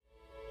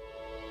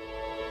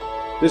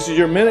This is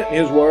your Minute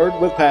in His Word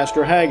with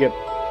Pastor Haggett.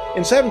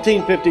 In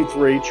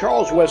 1753,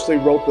 Charles Wesley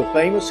wrote the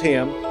famous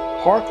hymn,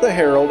 "Hark the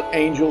Herald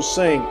Angels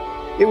Sing."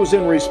 It was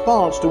in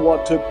response to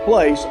what took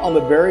place on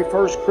the very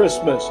first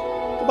Christmas.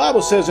 The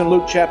Bible says in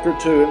Luke chapter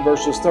 2 and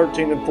verses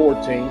 13 and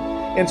 14,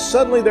 "And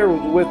suddenly there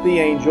was with the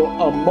angel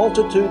a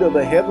multitude of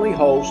the heavenly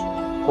host,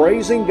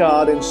 praising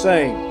God and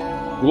saying,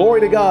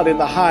 Glory to God in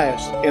the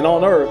highest, and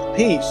on earth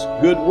peace,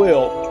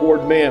 goodwill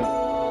toward men."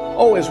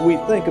 Oh, as we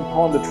think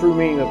upon the true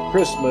meaning of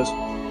Christmas,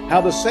 how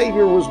the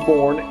Savior was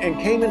born and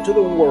came into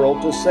the world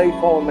to save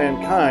fallen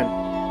mankind,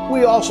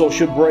 we also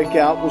should break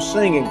out with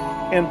singing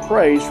and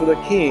praise for the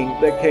King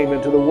that came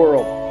into the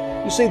world.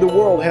 You see, the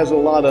world has a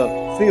lot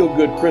of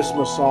feel-good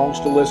Christmas songs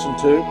to listen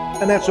to,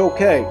 and that's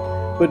okay.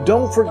 But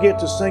don't forget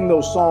to sing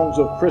those songs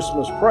of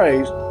Christmas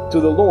praise to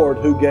the Lord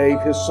who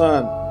gave His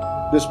Son.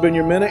 This has been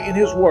your Minute in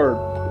His Word.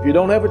 If you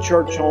don't have a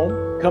church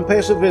home, come pay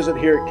us a visit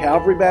here at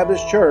Calvary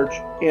Baptist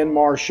Church in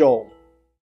Marshall.